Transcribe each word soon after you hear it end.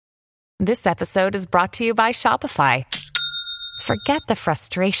This episode is brought to you by Shopify. Forget the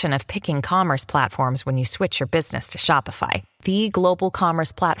frustration of picking commerce platforms when you switch your business to Shopify, the global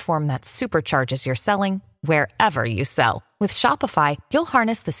commerce platform that supercharges your selling wherever you sell. With Shopify, you'll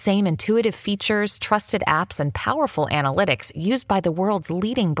harness the same intuitive features, trusted apps, and powerful analytics used by the world's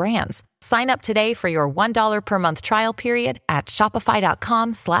leading brands. Sign up today for your $1 per month trial period at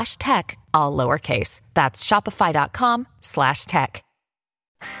shopify.com/tech, all lowercase. That's shopify.com/tech.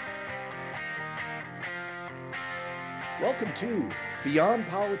 Welcome to Beyond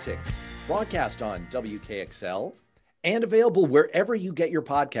Politics, broadcast on WKXL and available wherever you get your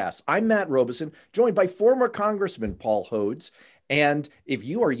podcasts. I'm Matt Robeson, joined by former Congressman Paul Hodes. And if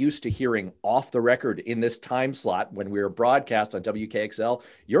you are used to hearing off the record in this time slot when we're broadcast on WKXL,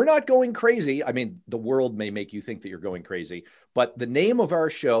 you're not going crazy. I mean, the world may make you think that you're going crazy, but the name of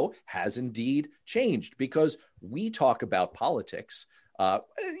our show has indeed changed because we talk about politics.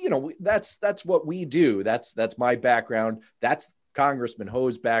 That's what we do. That's my background. That's Congressman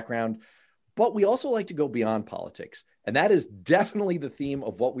Ho's background. But we also like to go beyond politics. And that is definitely the theme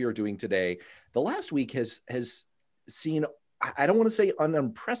of what we are doing today. The last week has seen, I don't want to say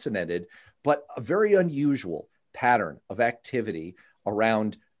unprecedented, but a very unusual pattern of activity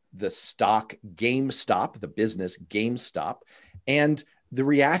around the stock GameStop, the business GameStop, and the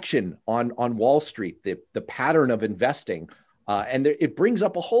reaction on Wall Street, the pattern of investing. It brings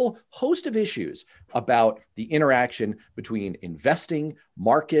up a whole host of issues about the interaction between investing,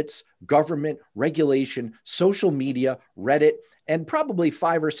 markets, government, regulation, social media, Reddit, and probably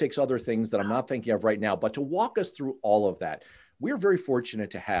 5 or 6 other things that I'm not thinking of right now. But to walk us through all of that, we're very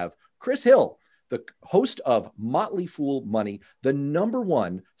fortunate to have Chris Hill, the host of Motley Fool Money, the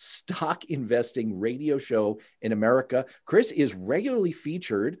 #1 stock investing radio show in America. Chris is regularly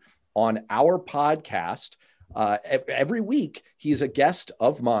featured on our podcast. Every week, he's a guest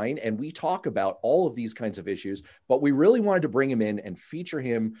of mine, and we talk about all of these kinds of issues. But we really wanted to bring him in and feature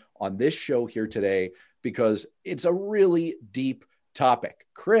him on this show here today because it's a really deep topic.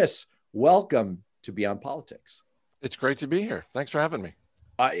 Chris, welcome to Beyond Politics. It's great to be here. Thanks for having me.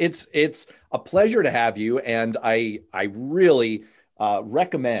 It's a pleasure to have you, and I really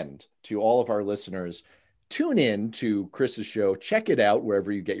recommend to all of our listeners, tune in to Chris's show. Check it out wherever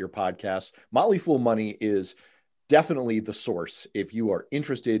you get your podcasts. Motley Fool Money is definitely the source if you are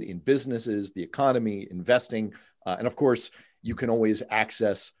interested in businesses, the economy, investing. And of course, you can always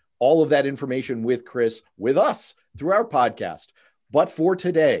access all of that information with Chris, with us through our podcast. But for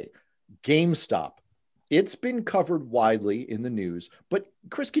today, GameStop. It's been covered widely in the news. But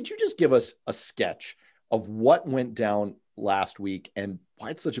Chris, could you just give us a sketch of what went down last week and why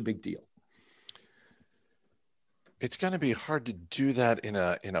it's such a big deal? It's going to be hard to do that in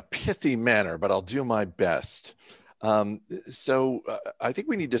a pithy manner, but I'll do my best. So I think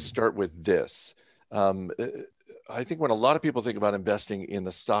we need to start with this. I think when a lot of people think about investing in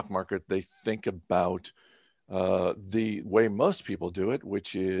the stock market, they think about the way most people do it,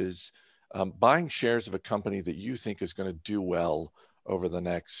 which is buying shares of a company that you think is going to do well over the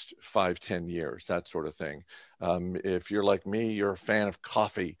next 5-10 years, that sort of thing. If you're like me, you're a fan of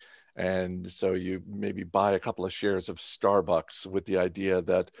coffee. And so you maybe buy a couple of shares of Starbucks with the idea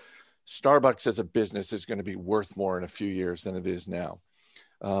that Starbucks as a business is going to be worth more in a few years than it is now.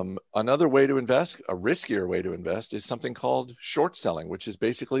 Another way to invest, a riskier way to invest, is something called short selling, which is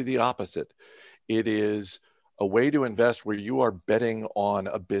basically the opposite. It is a way to invest where you are betting on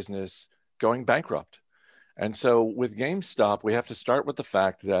a business going bankrupt. And so with GameStop, we have to start with the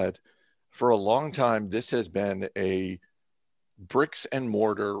fact that for a long time, this has been a bricks and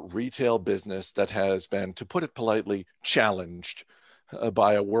mortar retail business that has been, to put it politely, challenged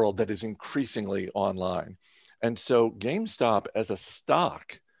by a world that is increasingly online. And so GameStop as a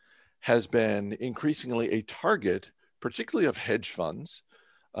stock has been increasingly a target, particularly of hedge funds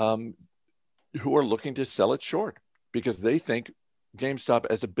who are looking to sell it short because they think GameStop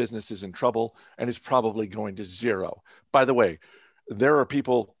as a business is in trouble and is probably going to zero. By the way, there are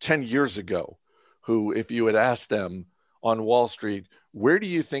people 10 years ago who, if you had asked them on Wall Street, where do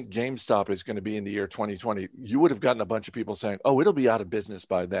you think GameStop is going to be in the year 2020? You would have gotten a bunch of people saying, oh, it'll be out of business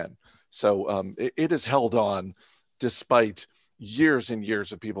by then. So it has held on despite years and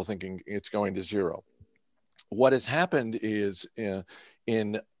years of people thinking it's going to zero. What has happened is in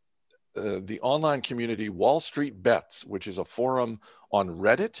the online community, Wall Street Bets, which is a forum on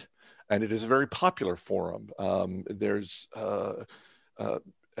Reddit, and it is a very popular forum. There's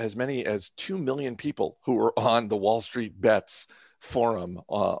as many as 2 million people who are on the Wall Street Bets forum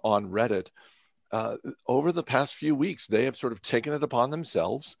on Reddit. Over the past few weeks, they have sort of taken it upon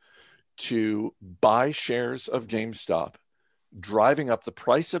themselves to buy shares of GameStop driving up the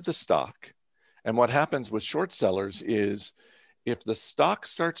price of the stock. And what happens with short sellers is if the stock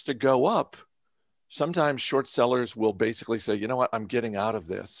starts to go up, sometimes short sellers will basically say, you know what, I'm getting out of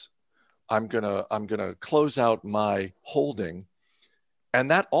this. I'm gonna close out my holding. And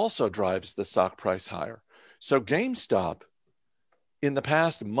that also drives the stock price higher. So GameStop in the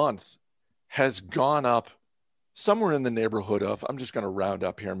past month has gone up somewhere in the neighborhood of, I'm just going to round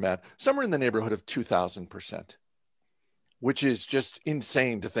up here, Matt, somewhere in the neighborhood of 2,000%, which is just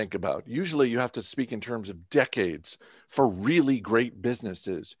insane to think about. Usually you have to speak in terms of decades for really great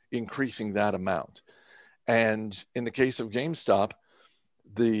businesses increasing that amount. And in the case of GameStop,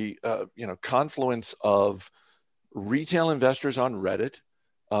 the confluence of retail investors on Reddit,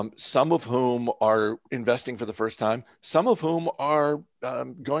 some of whom are investing for the first time, some of whom are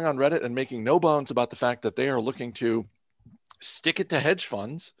going on Reddit and making no bones about the fact that they are looking to stick it to hedge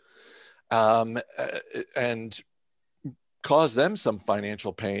funds and cause them some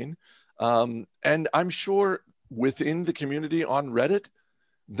financial pain. And I'm sure within the community on Reddit,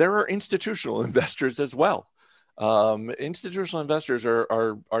 there are institutional investors as well. Institutional investors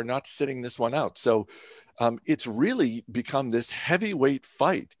are not sitting this one out. So it's really become this heavyweight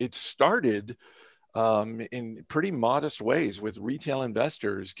fight. It started in pretty modest ways with retail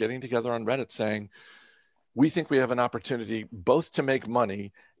investors getting together on Reddit saying, we think we have an opportunity both to make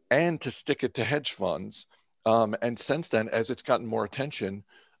money and to stick it to hedge funds. And since then, as it's gotten more attention,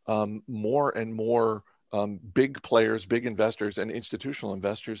 more and more big players, big investors, and institutional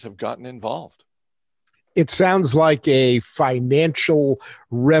investors have gotten involved. It sounds like a financial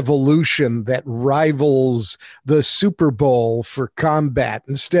revolution that rivals the Super Bowl for combat.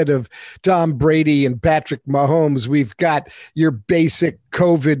 Instead of Tom Brady and Patrick Mahomes, we've got your basic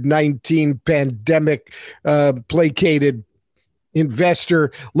COVID-19 pandemic placated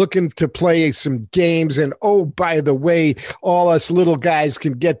investor looking to play some games. And oh, by the way, all us little guys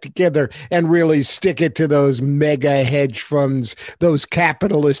can get together and really stick it to those mega hedge funds, those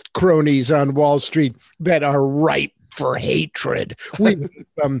capitalist cronies on Wall Street that are ripe for hatred.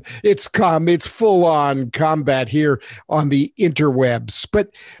 It's full on combat here on the interwebs. But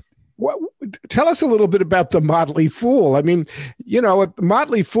tell us a little bit about the Motley Fool. I mean,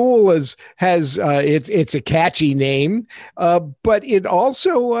 Motley Fool it's a catchy name, but it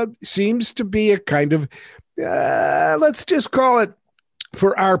also seems to be a kind of, let's just call it,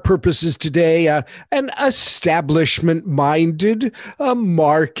 for our purposes today, an establishment-minded,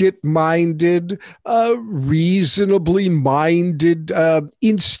 market-minded, reasonably minded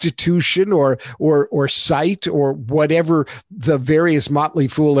institution or site or whatever the various Motley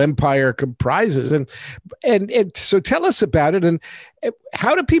Fool empire comprises. And so tell us about it. And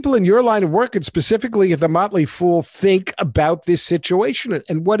how do people in your line of work, and specifically at the Motley Fool, think about this situation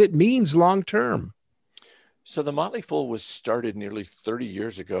and what it means long term? So the Motley Fool was started nearly 30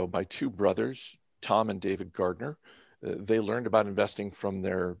 years ago by two brothers, Tom and David Gardner. They learned about investing from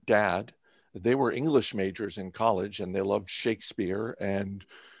their dad. They were English majors in college and they loved Shakespeare, and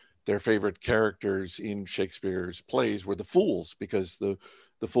their favorite characters in Shakespeare's plays were the fools, because the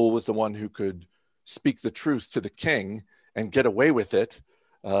fool was the one who could speak the truth to the king and get away with it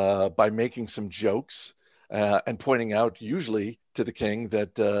by making some jokes and pointing out usually to the king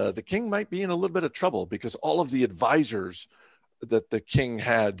that the king might be in a little bit of trouble because all of the advisors that the king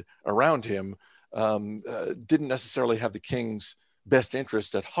had around him didn't necessarily have the king's best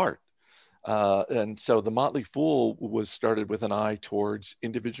interest at heart. And so the Motley Fool was started with an eye towards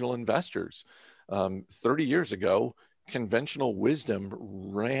individual investors. 30 years ago, conventional wisdom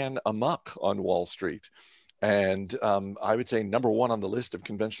ran amok on Wall Street. And I would say number one on the list of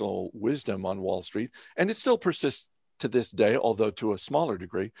conventional wisdom on Wall Street, and it still persists to this day, although to a smaller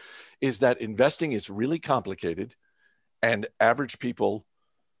degree, is that investing is really complicated and average people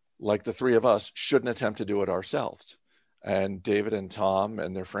like the three of us shouldn't attempt to do it ourselves. And David and Tom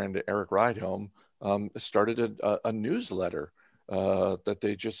and their friend Eric Rydholm started a newsletter that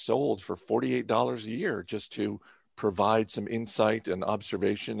they just sold for $48 a year just to provide some insight and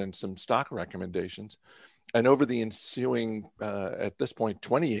observation and some stock recommendations. And over the ensuing, at this point,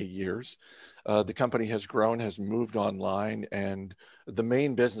 28 years, the company has grown, has moved online, and the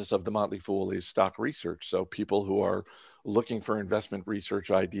main business of the Motley Fool is stock research. So people who are looking for investment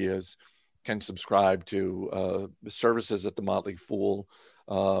research ideas can subscribe to services at the Motley Fool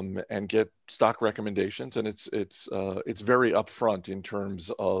and get stock recommendations. And it's very upfront in terms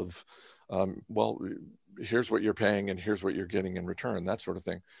of, here's what you're paying and here's what you're getting in return, that sort of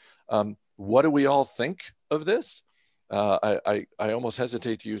thing. What do we all think of this? I almost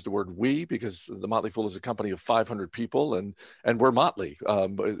hesitate to use the word we, because the Motley Fool is a company of 500 people and we're Motley.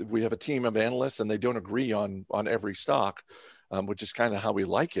 We have a team of analysts and they don't agree on every stock. which is kind of how we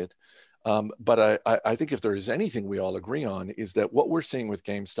like it. But I think if there is anything we all agree on is that what we're seeing with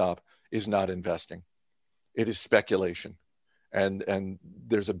GameStop is not investing. It is speculation. And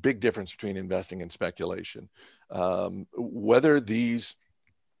there's a big difference between investing and speculation. Whether these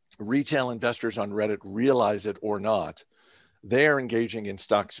retail investors on Reddit realize it or not, they are engaging in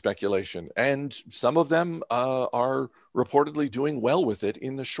stock speculation. And some of them are reportedly doing well with it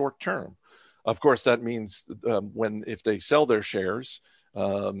in the short term. Of course, that means if they sell their shares,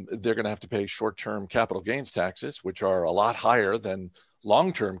 they're going to have to pay short-term capital gains taxes, which are a lot higher than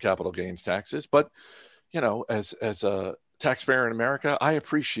long-term capital gains taxes. But, as a taxpayer in America, I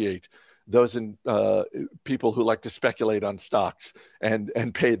appreciate those people who like to speculate on stocks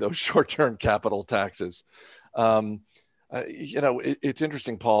and pay those short-term capital taxes. It's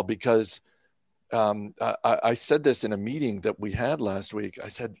interesting, Paul, because I said this in a meeting that we had last week. I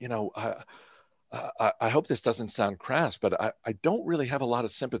said, I hope this doesn't sound crass, but I don't really have a lot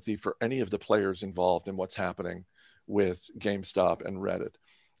of sympathy for any of the players involved in what's happening with GameStop and Reddit.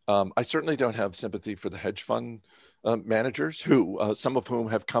 I certainly don't have sympathy for the hedge fund managers, who some of whom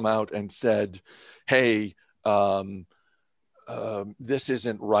have come out and said, hey, this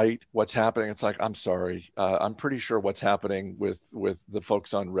isn't right, what's happening. It's like, I'm sorry. I'm pretty sure what's happening with the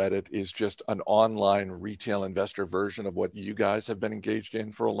folks on Reddit is just an online retail investor version of what you guys have been engaged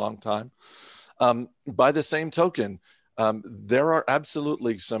in for a long time. By the same token, there are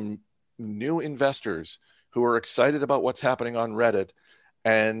absolutely some new investors who are excited about what's happening on Reddit,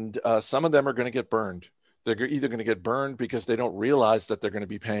 and some of them are going to get burned. They're either going to get burned because they don't realize that they're going to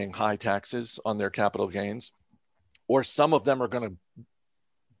be paying high taxes on their capital gains, or some of them are going to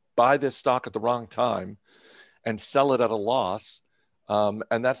buy this stock at the wrong time and sell it at a loss, and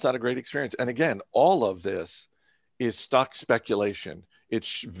that's not a great experience. And again, all of this is stock speculation.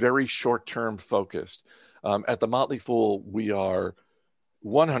 It's very short-term focused. At the Motley Fool, we are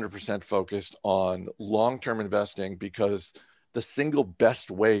 100% focused on long-term investing, because the single best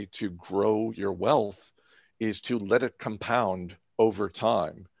way to grow your wealth is to let it compound over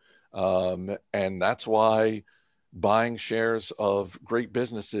time. And that's why buying shares of great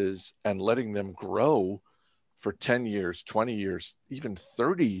businesses and letting them grow for 10 years, 20 years, even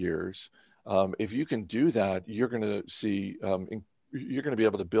 30 years, if you can do that, you're going to see you're going to be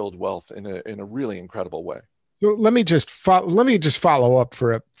able to build wealth in a really incredible way. So let me just follow up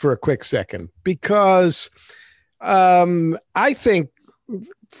for a quick second, because I think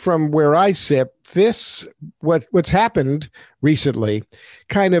from where I sit, what's happened recently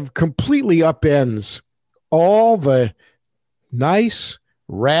kind of completely upends all the nice,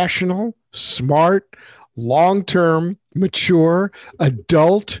 rational, smart, long-term, mature,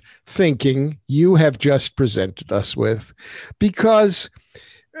 adult thinking you have just presented us with. Because,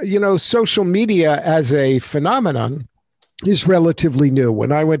 social media as a phenomenon is relatively new.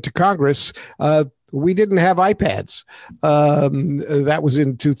 When I went to Congress, we didn't have iPads. That was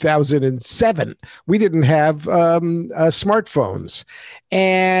in 2007. We didn't have smartphones,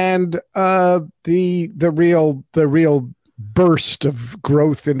 and the real burst of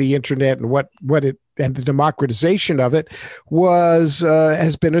growth in the internet and what it and the democratization of it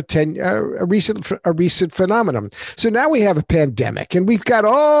has been a recent phenomenon. So now we have a pandemic, and we've got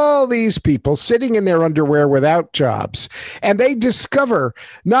all these people sitting in their underwear without jobs, and they discover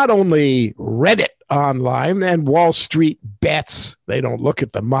not only Reddit online and Wall Street bets. They don't look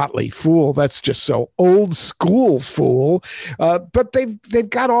at the Motley Fool. That's just so old school, fool. But they've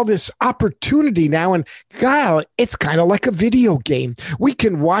got all this opportunity now, and God, it's kind of like a video game. We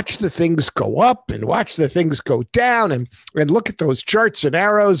can watch the things go up and watch the things go down, and look at those charts and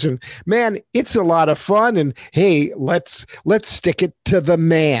arrows. And man, it's a lot of fun. And hey, let's stick it to the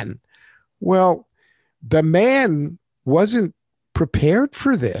man. Well, the man wasn't prepared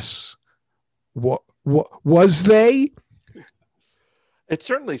for this. What was they? It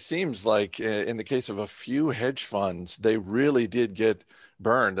certainly seems like in the case of a few hedge funds, they really did get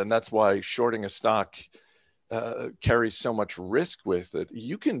burned. And that's why shorting a stock carries so much risk with it.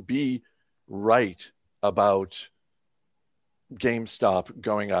 You can be right about GameStop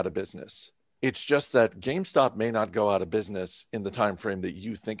going out of business. It's just that GameStop may not go out of business in the time frame that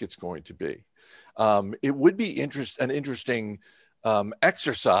you think it's going to be. It would be an interesting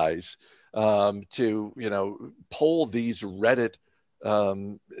exercise to poll these Reddit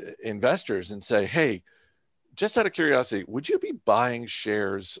investors and say, hey, just out of curiosity, would you be buying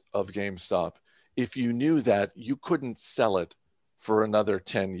shares of GameStop if you knew that you couldn't sell it for another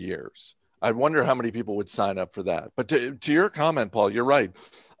 10 years? I wonder how many people would sign up for that. But to your comment, Paul, you're right.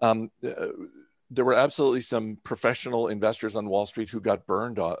 There were absolutely some professional investors on Wall Street who got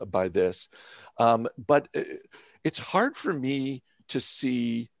burned by this. But it's hard for me to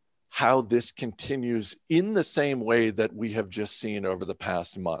see how this continues in the same way that we have just seen over the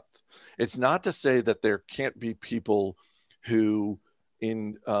past month. It's not to say that there can't be people who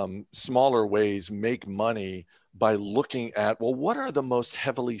in smaller ways make money by looking at, well, what are the most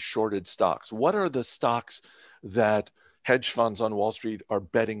heavily shorted stocks? What are the stocks that hedge funds on Wall Street are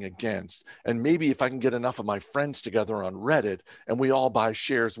betting against? And maybe if I can get enough of my friends together on Reddit and we all buy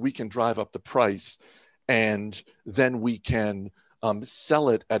shares, we can drive up the price and then we can sell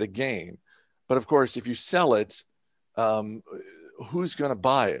it at a gain. But of course, if you sell it, who's going to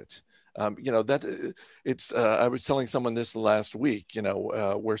buy it? I was telling someone this last week,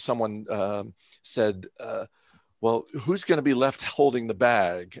 where someone said, well, who's going to be left holding the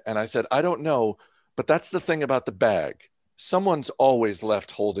bag? And I said, I don't know, but that's the thing about the bag. Someone's always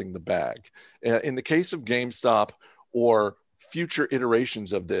left holding the bag. In the case of GameStop or future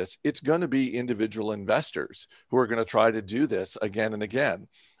iterations of this, it's going to be individual investors who are going to try to do this again and again.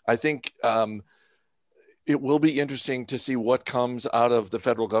 I think it will be interesting to see what comes out of the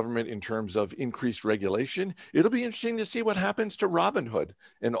federal government in terms of increased regulation. It'll be interesting to see what happens to Robinhood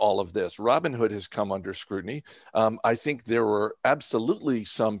in all of this. Robinhood has come under scrutiny. I think there were absolutely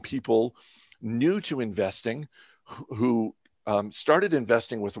some people new to investing who started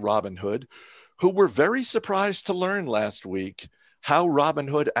investing with Robinhood, who were very surprised to learn last week how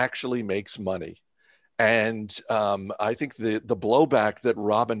Robinhood actually makes money. And I think the blowback that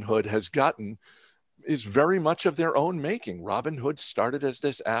Robinhood has gotten is very much of their own making. Robinhood started as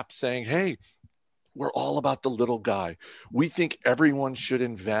this app saying, hey, we're all about the little guy. We think everyone should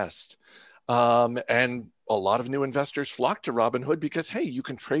invest. And a lot of new investors flock to Robinhood because, hey, you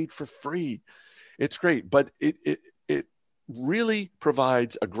can trade for free. It's great. But it really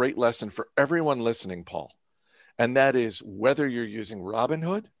provides a great lesson for everyone listening, Paul. And that is whether you're using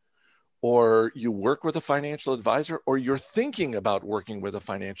Robinhood or you work with a financial advisor or you're thinking about working with a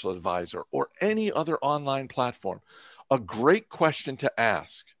financial advisor or any other online platform, a great question to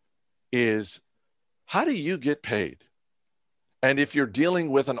ask is, how do you get paid? And if you're dealing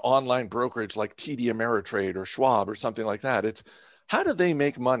with an online brokerage like TD Ameritrade or Schwab or something like that, it's how do they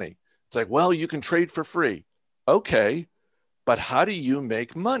make money? It's like, well, you can trade for free. Okay, but how do you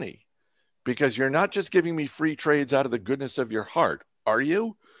make money? Because you're not just giving me free trades out of the goodness of your heart, are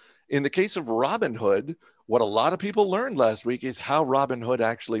you? In the case of Robinhood, what a lot of people learned last week is how Robinhood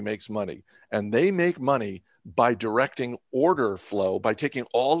actually makes money. And they make money by directing order flow, by taking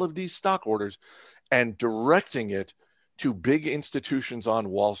all of these stock orders and directing it to big institutions on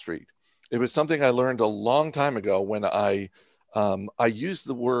Wall Street. It was something I learned a long time ago when I used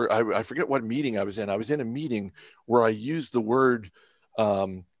the word, I forget what meeting I was in. I was in a meeting where I used the word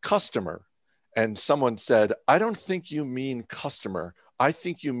customer. And someone said, I don't think you mean customer. I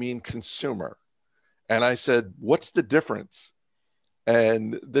think you mean consumer. And I said, what's the difference?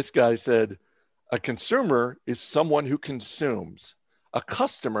 And this guy said, a consumer is someone who consumes. A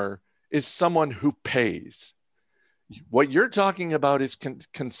customer is someone who pays. What you're talking about is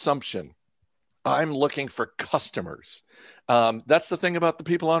consumption. I'm looking for customers. That's the thing about the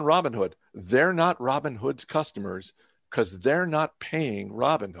people on Robinhood. They're not Robinhood's customers because they're not paying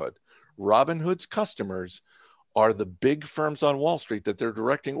Robinhood. Robinhood's customers are the big firms on Wall Street that they're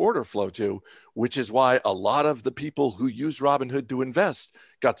directing order flow to, which is why a lot of the people who use Robinhood to invest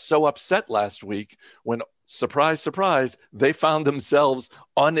got so upset last week when, surprise, surprise, they found themselves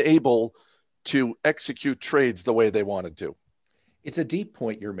unable to execute trades the way they wanted to. It's a deep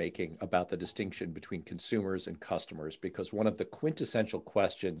point you're making about the distinction between consumers and customers, because one of the quintessential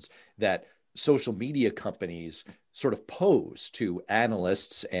questions that social media companies sort of pose to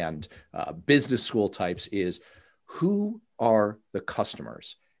analysts and business school types is, who are the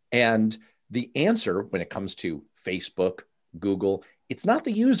customers? And the answer when it comes to Facebook, Google, it's not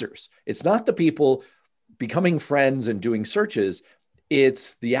the users. It's not the people becoming friends and doing searches.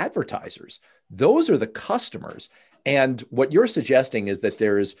 It's the advertisers. Those are the customers. And what you're suggesting is that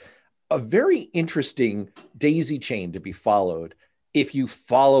there is a very interesting daisy chain to be followed if you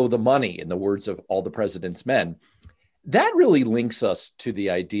follow the money, in the words of All the President's Men. That really links us to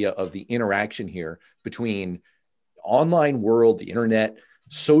the idea of the interaction here between online world, the internet,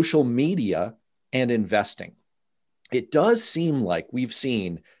 social media, and investing. It does seem like we've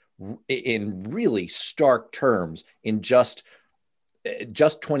seen in really stark terms in just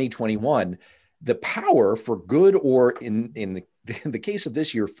 2021, the power for good, or in the case of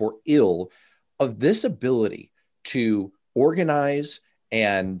this year, for ill, of this ability to organize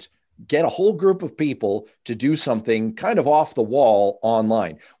and get a whole group of people to do something kind of off the wall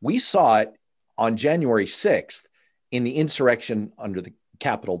online. We saw it on January 6th in the insurrection under the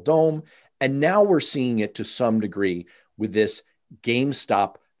Capitol Dome, And now we're seeing it to some degree with this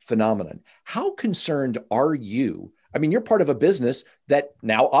GameStop phenomenon. How concerned are you? I mean, you're part of a business that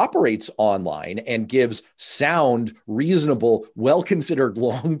now operates online and gives sound, reasonable, well-considered,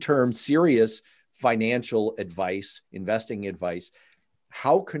 long-term, serious financial advice, investing advice.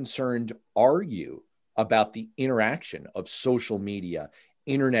 How concerned are you about the interaction of social media,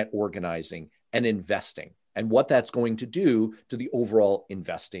 internet organizing, and investing, and what that's going to do to the overall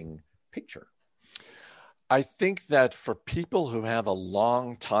investing picture? I think that for people who have a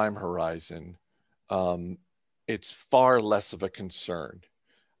long time horizon, it's far less of a concern.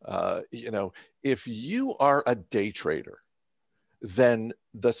 If you are a day trader, then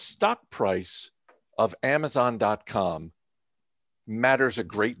the stock price of Amazon.com matters a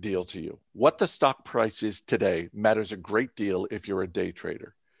great deal to you. What the stock price is today matters a great deal if you're a day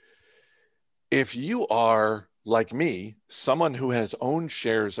trader. If you are, like me, someone who has owned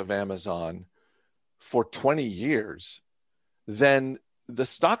shares of Amazon for 20 years, then the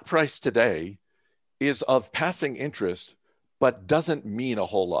stock price today is of passing interest, but doesn't mean a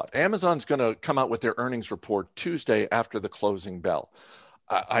whole lot. Amazon's going to come out with their earnings report Tuesday after the closing bell.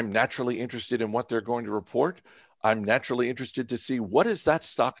 I'm naturally interested in what they're going to report. I'm naturally interested to see what does that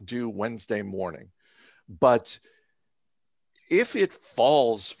stock do Wednesday morning. But if it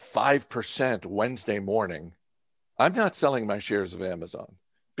falls 5% Wednesday morning, I'm not selling my shares of Amazon,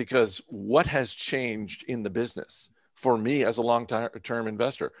 because what has changed in the business for me as a long-term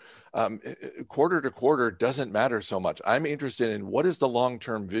investor? Quarter to quarter doesn't matter so much. I'm interested in what is the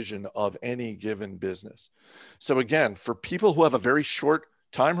long-term vision of any given business. So again, for people who have a very short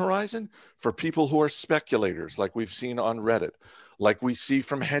time horizon, for people who are speculators, like we've seen on Reddit, like we see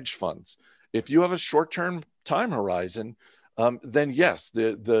from hedge funds, if you have a short-term time horizon, then yes,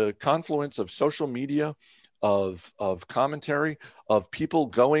 the confluence of social media, of commentary, of people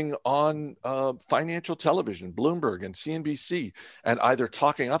going on financial television, Bloomberg and CNBC, and either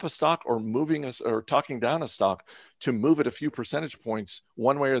talking up a stock or or talking down a stock to move it a few percentage points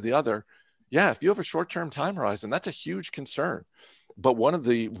one way or the other. Yeah, if you have a short-term time horizon, that's a huge concern. But one of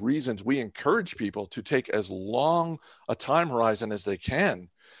the reasons we encourage people to take as long a time horizon as they can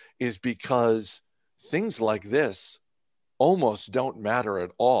is because things like this almost don't matter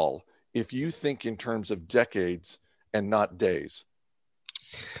at all if you think in terms of decades and not days.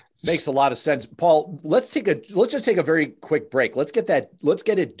 Makes a lot of sense. Paul, let's just take a very quick break. Let's get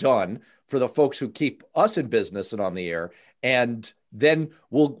it done for the folks who keep us in business and on the air. And then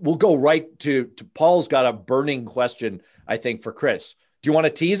we'll go right to Paul's got a burning question, I think, for Chris. Do you want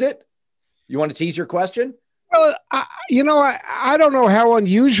to tease it? You want to tease your question? Well, I don't know how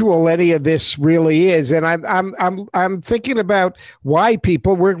unusual any of this really is, and I'm thinking about why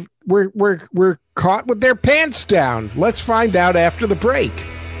people were caught with their pants down. Let's find out after the break.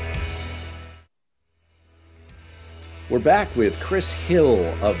 We're back with Chris Hill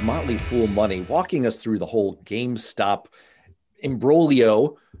of Motley Fool Money, walking us through the whole GameStop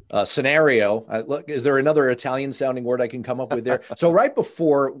imbroglio scenario. Look, is there another Italian-sounding word I can come up with there? So right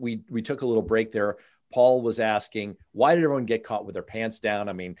before we took a little break there, Paul was asking, why did everyone get caught with their pants down?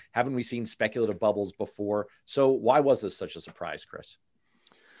 I mean, haven't we seen speculative bubbles before? So why was this such a surprise, Chris?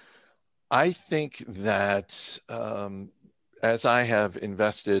 I think that as I have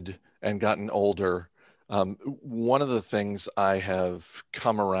invested and gotten older, one of the things I have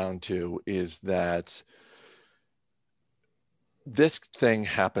come around to is that this thing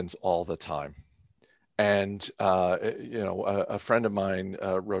happens all the time. And, a friend of mine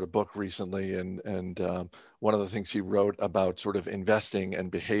wrote a book recently, and one of the things he wrote about sort of investing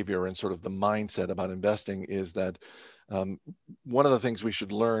and behavior and sort of the mindset about investing is that one of the things we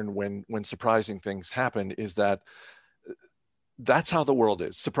should learn when surprising things happen is that that's how the world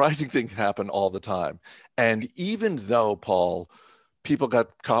is. Surprising things happen all the time. And even though, Paul, people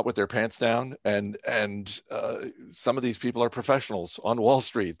got caught with their pants down, and some of these people are professionals on Wall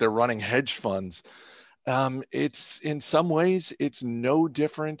Street, they're running hedge funds. It's in some ways, it's no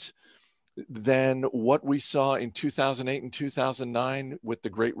different than what we saw in 2008 and 2009 with the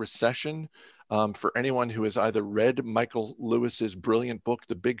Great Recession. For anyone who has either read Michael Lewis's brilliant book,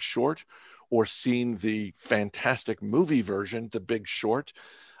 The Big Short, or seen the fantastic movie version, The Big Short,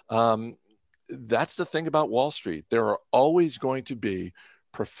 that's the thing about Wall Street. There are always going to be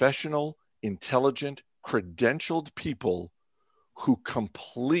professional, intelligent, credentialed people who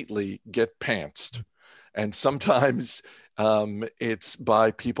completely get pantsed. And sometimes it's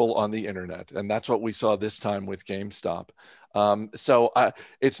by people on the internet. And that's what we saw this time with GameStop. So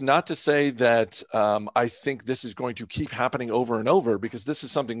it's not to say that I think this is going to keep happening over and over, because this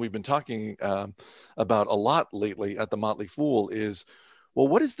is something we've been talking about a lot lately at the Motley Fool, is well,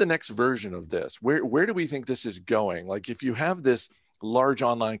 what is the next version of this? Where do we think this is going? Like, if you have this large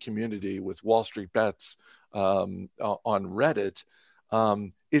online community with Wall Street Bets on Reddit,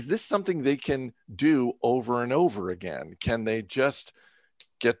 is this something they can do over and over again? Can they just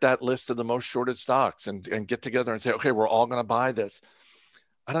get that list of the most shorted stocks and get together and say, okay, we're all going to buy this?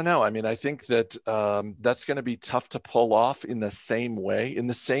 I don't know. I mean, I think that that's going to be tough to pull off in the same way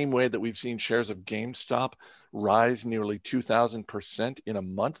that we've seen shares of GameStop rise nearly 2,000% in a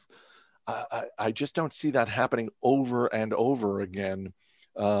month. I just don't see that happening over and over again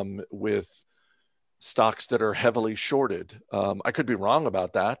with stocks that are heavily shorted. I could be wrong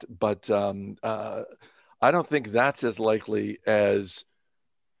about that, but I don't think that's as likely as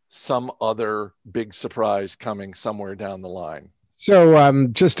some other big surprise coming somewhere down the line. So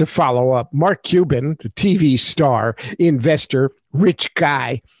just to follow up, Mark Cuban, the TV star, investor, rich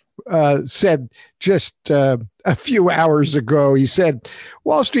guy, said just a few hours ago, he said,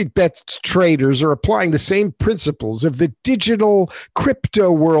 Wall Street Bets traders are applying the same principles of the digital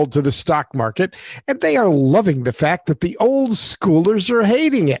crypto world to the stock market, and they are loving the fact that the old schoolers are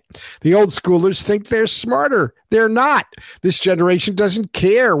hating it. The old schoolers think they're smarter. They're not. This generation doesn't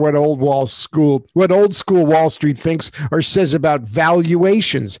care what old school Wall Street thinks or says about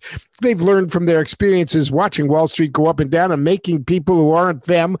valuations. They've learned from their experiences watching Wall Street go up and down and making people who aren't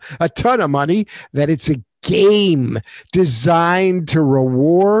them a ton of money that it's a game designed to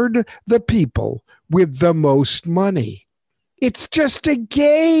reward the people with the most money. It's just a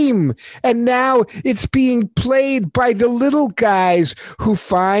game. And now it's being played by the little guys who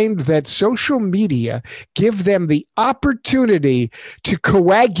find that social media give them the opportunity to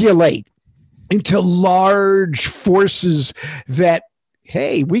coagulate into large forces that,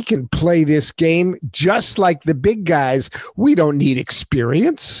 hey, we can play this game just like the big guys. We don't need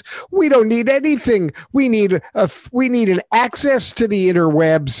experience. We don't need anything. We need an access to the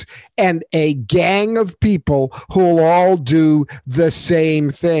interwebs and a gang of people who'll all do the same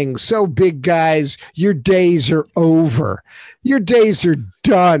thing. So big guys, your days are over. Your days are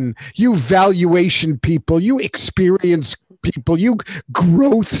done. You valuation people, you experience people, you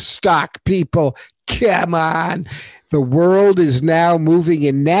growth stock people. Come on. The world is now moving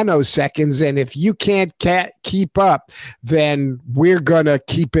in nanoseconds, and if you can't keep up, then we're going to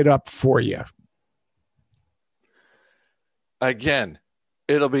keep it up for you. Again,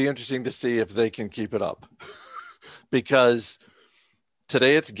 it'll be interesting to see if they can keep it up. Because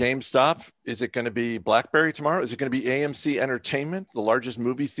today it's GameStop. Is it going to be BlackBerry tomorrow? Is it going to be AMC Entertainment, the largest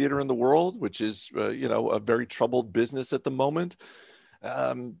movie theater in the world, which is a very troubled business at the moment?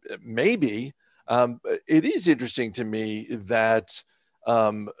 Maybe. It is interesting to me that,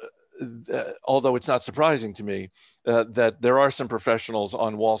 although it's not surprising to me, that there are some professionals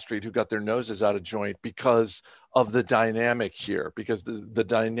on Wall Street who got their noses out of joint because of the dynamic here, because the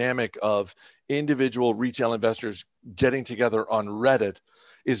dynamic of individual retail investors getting together on Reddit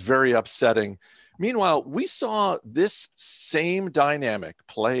is very upsetting. Meanwhile, we saw this same dynamic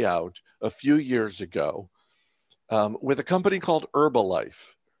play out a few years ago with a company called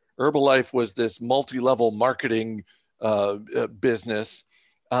Herbalife. Herbalife was this multi-level marketing business.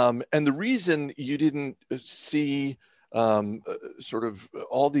 And the reason you didn't see sort of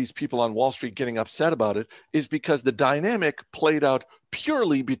all these people on Wall Street getting upset about it is because the dynamic played out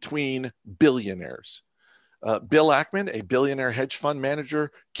purely between billionaires. Bill Ackman, a billionaire hedge fund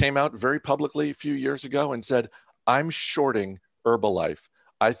manager, came out very publicly a few years ago and said, I'm shorting Herbalife.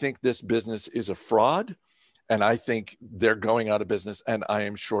 I think this business is a fraud. And I think they're going out of business, and I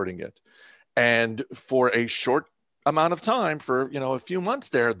am shorting it. And for a short amount of time, for a few months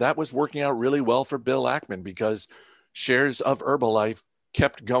there, that was working out really well for Bill Ackman because shares of Herbalife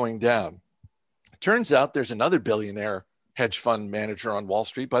kept going down. Turns out there's another billionaire hedge fund manager on Wall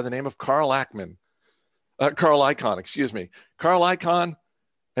Street by the name of Carl Icahn. Carl Icahn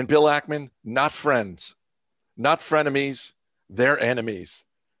and Bill Ackman, not friends, not frenemies, they're enemies.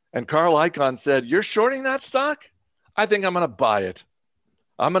 And Carl Icahn said, you're shorting that stock? I think I'm going to buy it.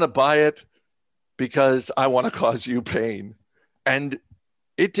 I'm going to buy it because I want to cause you pain. And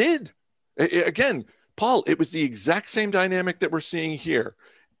it did. Again, Paul, it was the exact same dynamic that we're seeing here.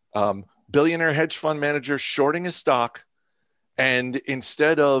 Billionaire hedge fund manager shorting a stock. And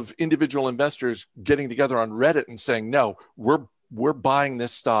instead of individual investors getting together on Reddit and saying, no, we're buying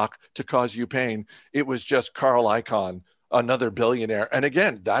this stock to cause you pain, it was just Carl Icahn, another billionaire. And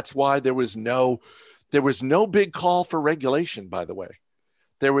again, that's why there was no big call for regulation, by the way.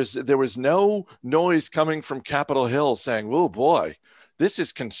 There was no noise coming from Capitol Hill saying, oh boy, this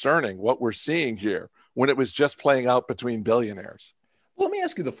is concerning what we're seeing here, when it was just playing out between billionaires. Well, let me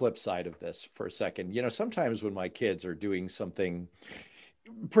ask you the flip side of this for a second. Sometimes when my kids are doing something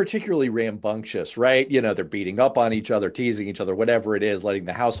particularly rambunctious, right? They're beating up on each other, teasing each other, whatever it is, lighting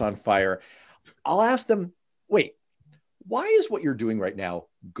the house on fire. I'll ask them, wait, why is what you're doing right now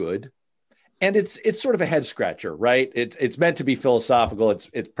good? And it's sort of a head scratcher, right? It's meant to be philosophical.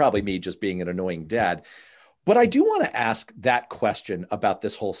 It's probably me just being an annoying dad. But I do want to ask that question about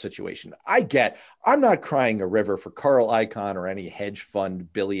this whole situation. I'm not crying a river for Carl Icahn or any hedge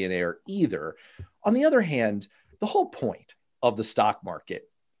fund billionaire either. On the other hand, the whole point of the stock market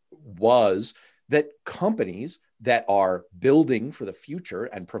was that companies that are building for the future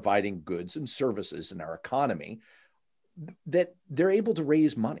and providing goods and services in our economy, that they're able to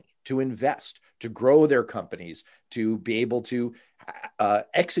raise money, to invest, to grow their companies, to be able to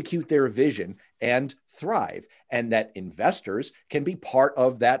execute their vision and thrive, and that investors can be part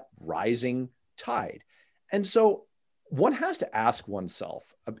of that rising tide. And so one has to ask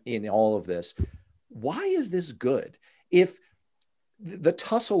oneself in all of this, why is this good? If the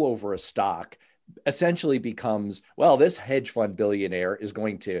tussle over a stock essentially becomes, well, this hedge fund billionaire is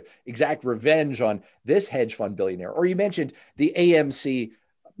going to exact revenge on this hedge fund billionaire. Or you mentioned the AMC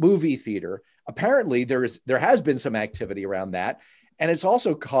movie theater. Apparently there has been some activity around that. And it's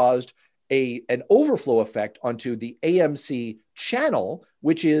also caused an overflow effect onto the AMC channel,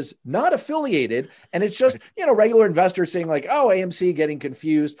 which is not affiliated. And it's just, regular investors saying like, oh, AMC getting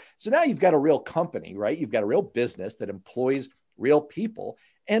confused. So now you've got a real company, right? You've got a real business that employs real people.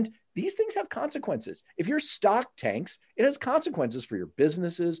 And these things have consequences. If your stock tanks, it has consequences for your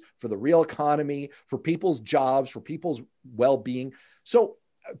businesses, for the real economy, for people's jobs, for people's well-being. So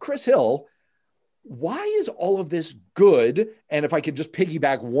Chris Hill, why is all of this good? And if I could just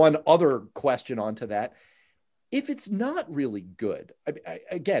piggyback one other question onto that, if it's not really good,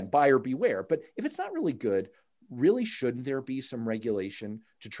 again, buyer beware, but if it's not really good, really shouldn't there be some regulation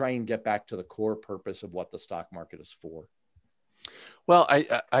to try and get back to the core purpose of what the stock market is for? Well,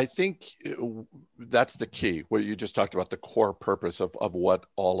 I think that's the key, what you just talked about, the core purpose of what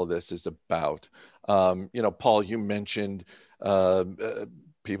all of this is about. Paul, you mentioned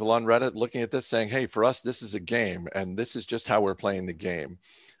people on Reddit looking at this saying, hey, for us, this is a game, and this is just how we're playing the game.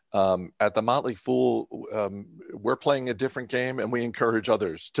 At the Motley Fool, we're playing a different game, and we encourage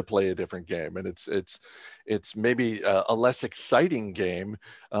others to play a different game. And it's maybe a less exciting game,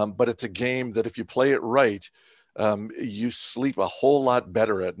 but it's a game that if you play it right, you sleep a whole lot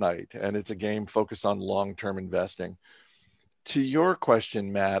better at night. And it's a game focused on long-term investing. To your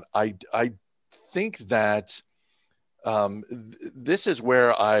question, Matt, I think that this is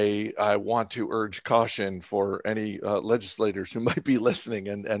where I want to urge caution for any legislators who might be listening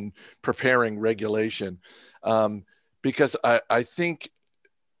and preparing regulation, because I think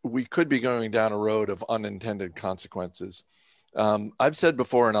we could be going down a road of unintended consequences. I've said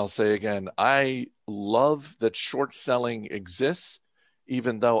before, and I'll say again, I love that short selling exists,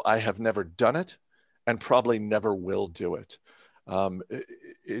 even though I have never done it and probably never will do it.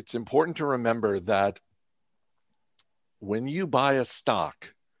 It's important to remember that when you buy a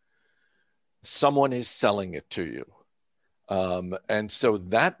stock, someone is selling it to you. And so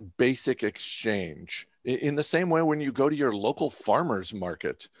that basic exchange, in the same way when you go to your local farmer's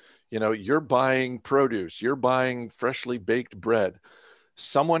market, you're buying produce, you're buying freshly baked bread.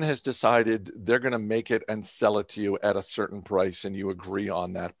 Someone has decided they're going to make it and sell it to you at a certain price, and you agree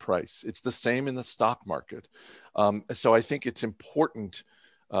on that price. It's the same in the stock market. So I think it's important.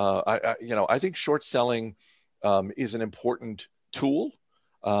 I think short selling is an important tool,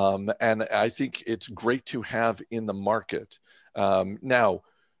 and I think it's great to have in the market. Now,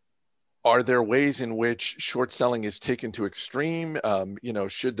 are there ways in which short selling is taken to extreme?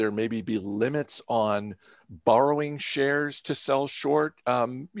 Should there maybe be limits on borrowing shares to sell short?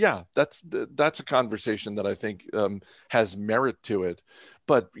 Yeah, that's a conversation that I think has merit to it.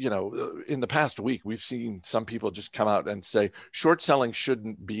 But, in the past week, we've seen some people just come out and say short selling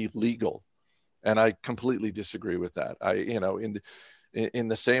shouldn't be legal. And I completely disagree with that. In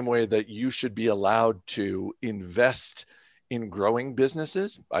the same way that you should be allowed to invest in growing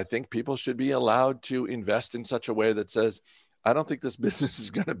businesses, I think people should be allowed to invest in such a way that says, I don't think this business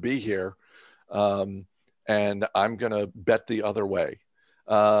is going to be here, and I'm going to bet the other way.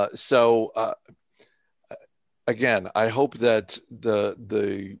 Again, I hope that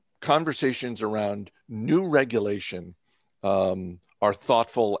the conversations around new regulation are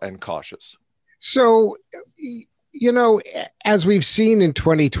thoughtful and cautious. So, as we've seen in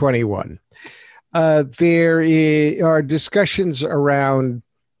 2021, there are discussions around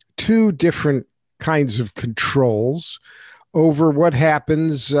two different kinds of controls over what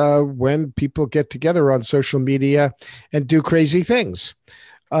happens when people get together on social media and do crazy things.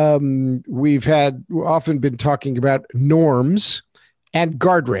 We've often been talking about norms and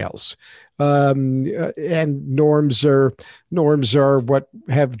guardrails. And norms are what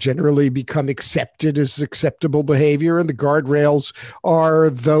have generally become accepted as acceptable behavior, and the guardrails are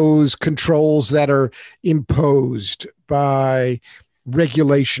those controls that are imposed by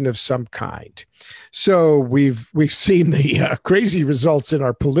regulation of some kind. So we've seen the crazy results in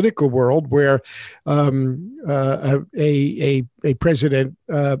our political world where a president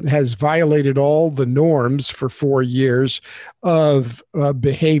has violated all the norms for 4 years of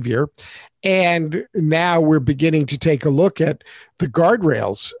behavior. And now we're beginning to take a look at the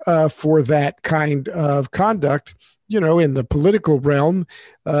guardrails for that kind of conduct. In the political realm,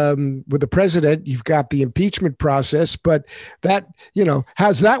 with the president, you've got the impeachment process, but that,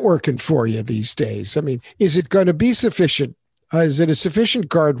 how's that working for you these days? I mean, is it going to be sufficient? Is it a sufficient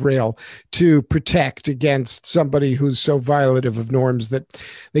guardrail to protect against somebody who's so violative of norms that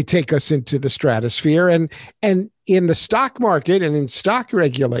they take us into the stratosphere? And in the stock market and in stock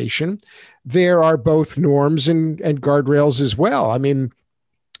regulation, there are both norms and guardrails as well. I mean,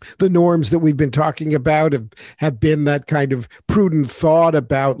 the norms that we've been talking about have been that kind of prudent thought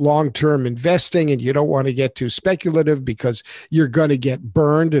about long-term investing, and you don't want to get too speculative because you're going to get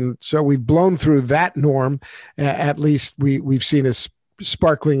burned. And so we've blown through that norm. At least we've seen a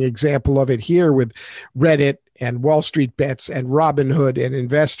sparkling example of it here with Reddit and Wall Street Bets and Robinhood and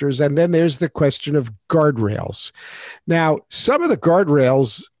investors. And then there's the question of guardrails. Now, some of the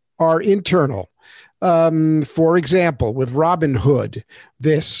guardrails are internal. For example, with Robinhood,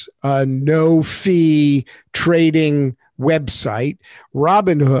 this no-fee trading website,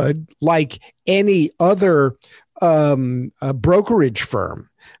 Robinhood, like any other brokerage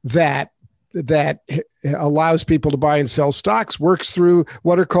firm that allows people to buy and sell stocks, works through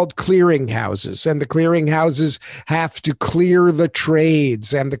what are called clearing houses. And the clearing houses have to clear the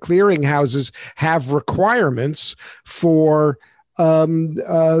trades, and the clearing houses have requirements for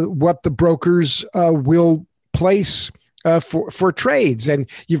what the brokers will place for trades. And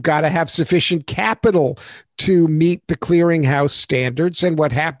you've got to have sufficient capital to meet the clearinghouse standards. And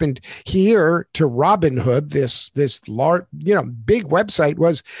what happened here to Robinhood, this large, big website,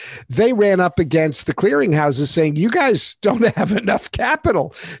 was they ran up against the clearinghouses saying, you guys don't have enough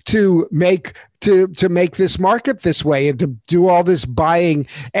capital to make this market this way and to do all this buying,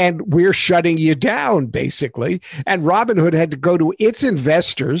 and we're shutting you down, basically. And Robinhood had to go to its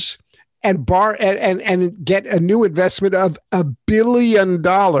investors and get a new investment of $1 billion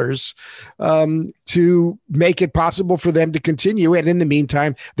to make it possible for them to continue. And in the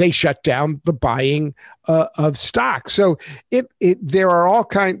meantime, they shut down the buying of stock. So there are all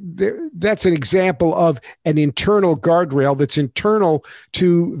that's an example of an internal guardrail that's internal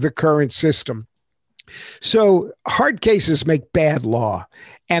to the current system. So hard cases make bad law.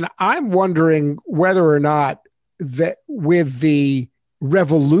 And I'm wondering whether or not that with the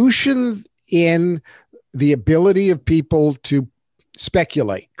revolution in the ability of people to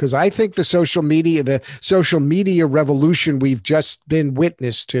speculate, because I think the social media revolution we've just been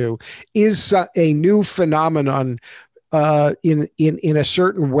witness to is a new phenomenon in a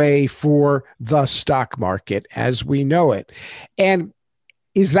certain way for the stock market as we know it. And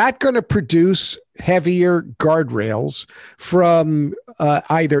is that going to produce heavier guardrails from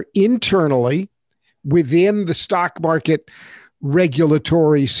either internally within the stock market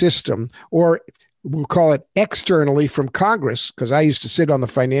regulatory system, or we'll call it externally from Congress? Because I used to sit on the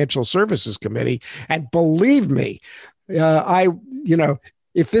Financial Services Committee, and believe me,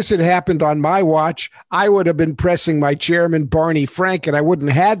 if this had happened on my watch, I would have been pressing my chairman, Barney Frank, and I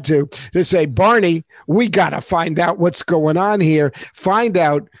wouldn't have had to say, Barney, we got to find out what's going on here, find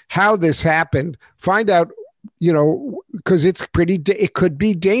out how this happened, find out, because it could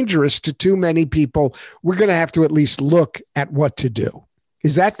be dangerous to too many people. We're going to have to at least look at what to do.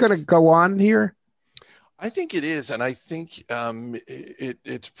 Is that going to go on here? I think it is. And I think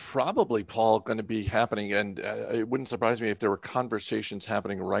it's probably, Paul, going to be happening. And it wouldn't surprise me if there were conversations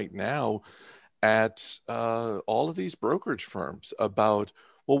happening right now at all of these brokerage firms about,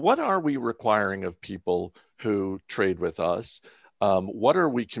 well, what are we requiring of people who trade with us? What are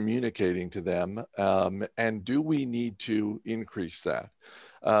we communicating to them? And do we need to increase that?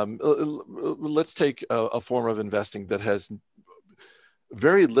 Let's take a form of investing that has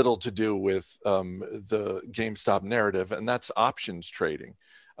very little to do with the GameStop narrative, and that's options trading.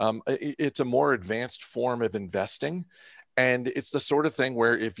 It's a more advanced form of investing, and it's the sort of thing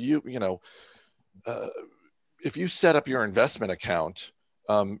where if you set up your investment account,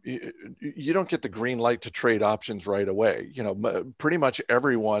 you don't get the green light to trade options right away. Pretty much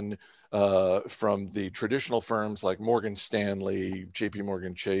everyone from the traditional firms like Morgan Stanley, JP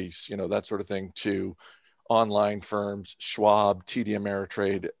Morgan Chase, that sort of thing, to online firms, Schwab, TD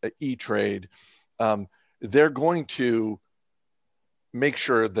Ameritrade, E-Trade, they're going to make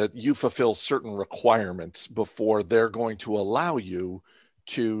sure that you fulfill certain requirements before they're going to allow you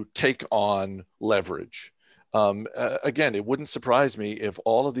to take on leverage. Again, it wouldn't surprise me if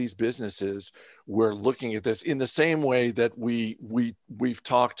all of these businesses were looking at this in the same way that we've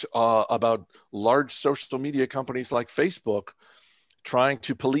talked about large social media companies like Facebook trying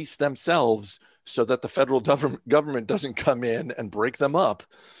to police themselves so that the federal government doesn't come in and break them up.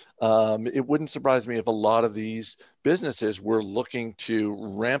 It wouldn't surprise me if a lot of these businesses were looking to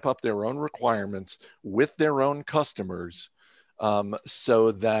ramp up their own requirements with their own customers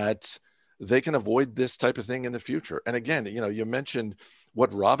so that they can avoid this type of thing in the future. And again, you mentioned what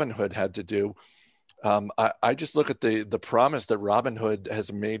Robinhood had to do. I just look at the promise that Robinhood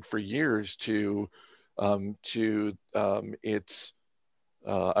has made for years to its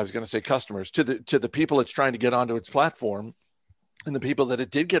I was going to say customers, to the people it's trying to get onto its platform. And the people that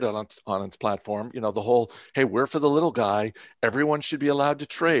it did get on its platform, the whole, hey, we're for the little guy, everyone should be allowed to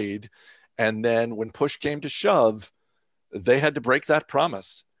trade. And then when push came to shove, they had to break that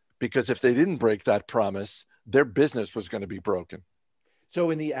promise, because if they didn't break that promise, their business was going to be broken. So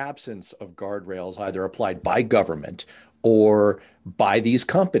in the absence of guardrails either applied by government or by these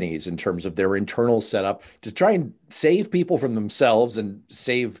companies in terms of their internal setup to try and save people from themselves and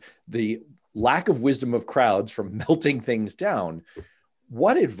save the lack of wisdom of crowds from melting things down,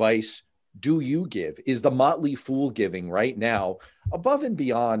 what advice do you give? Is the Motley Fool giving right now above and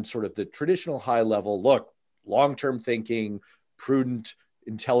beyond sort of the traditional high level, look, long-term thinking, prudent,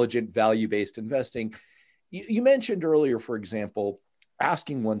 intelligent, value-based investing? You mentioned earlier, for example,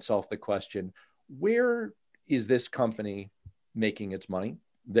 asking oneself the question, where is this company making its money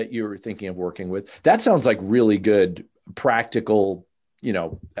that you're thinking of working with? That sounds like really good, practical,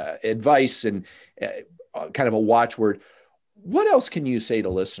 advice and kind of a watchword. What else can you say to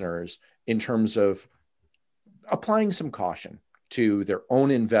listeners in terms of applying some caution to their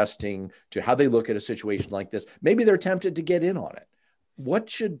own investing, to how they look at a situation like this? Maybe they're tempted to get in on it. What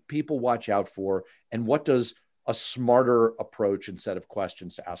should people watch out for? And what does a smarter approach and set of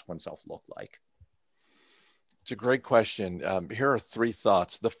questions to ask oneself look like? It's a great question. Here are three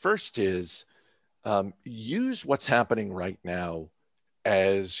thoughts. The first is use what's happening right now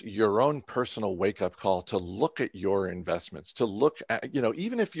as your own personal wake-up call to look at your investments, to look at,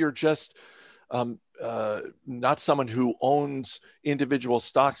 even if you're just not someone who owns individual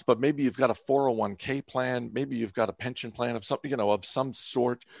stocks, but maybe you've got a 401k plan, maybe you've got a pension plan of some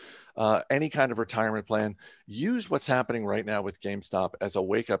sort, any kind of retirement plan. Use what's happening right now with GameStop as a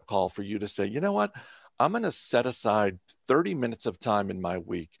wake-up call for you to say, you know what, I'm going to set aside 30 minutes of time in my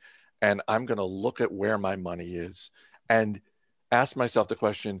week, and I'm going to look at where my money is and ask myself the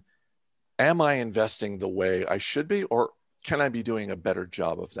question, am I investing the way I should be, or can I be doing a better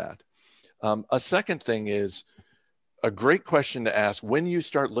job of that? A second thing is a great question to ask when you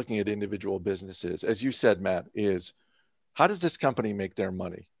start looking at individual businesses, as you said, Matt, is how does this company make their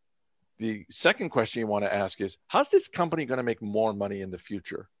money? The second question you want to ask is, how's this company going to make more money in the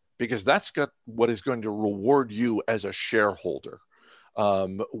future? Because that's what is going to reward you as a shareholder.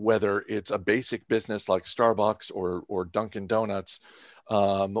 Whether it's a basic business like Starbucks or Dunkin' Donuts,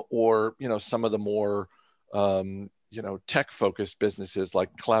 or some of the more tech-focused businesses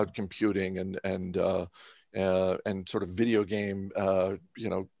like cloud computing and sort of video game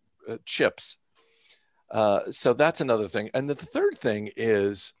chips. So that's another thing. And the third thing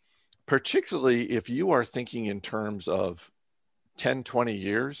is, particularly if you are thinking in terms of 10, 20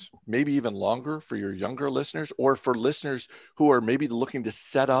 years, maybe even longer for your younger listeners, or for listeners who are maybe looking to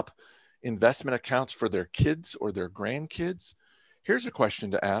set up investment accounts for their kids or their grandkids, here's a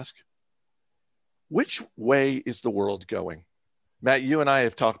question to ask. Which way is the world going? Matt, you and I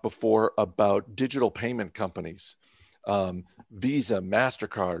have talked before about digital payment companies, Visa,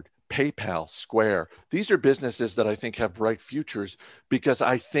 MasterCard, PayPal, Square. These are businesses that I think have bright futures, because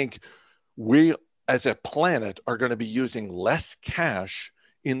I think we as a planet are going to be using less cash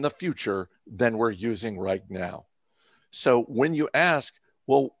in the future than we're using right now. So when you ask,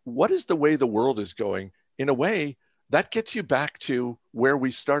 well, what is the way the world is going? In a way, that gets you back to where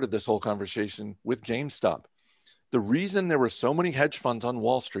we started this whole conversation with GameStop. The reason there were so many hedge funds on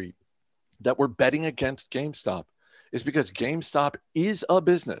Wall Street that were betting against GameStop is because GameStop is a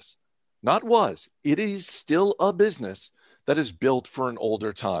business, not was, it is still a business that is built for an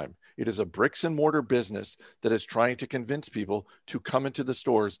older time. It is a bricks and mortar business that is trying to convince people to come into the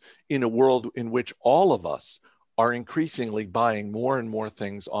stores in a world in which all of us are increasingly buying more and more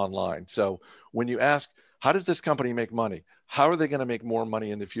things online. So when you ask, how does this company make money? How are they going to make more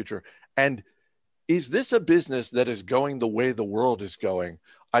money in the future? And is this a business that is going the way the world is going?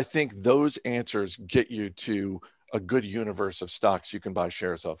 I think those answers get you to a good universe of stocks you can buy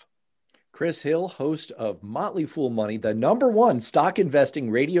shares of. Chris Hill, host of Motley Fool Money, the #1 stock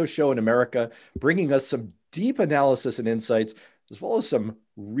investing radio show in America, bringing us some deep analysis and insights, as well as some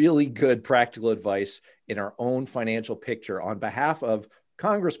really good practical advice in our own financial picture. On behalf of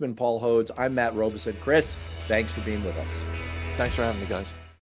Congressman Paul Hodes, I'm Matt Robison. Chris, thanks for being with us. Thanks for having me, guys.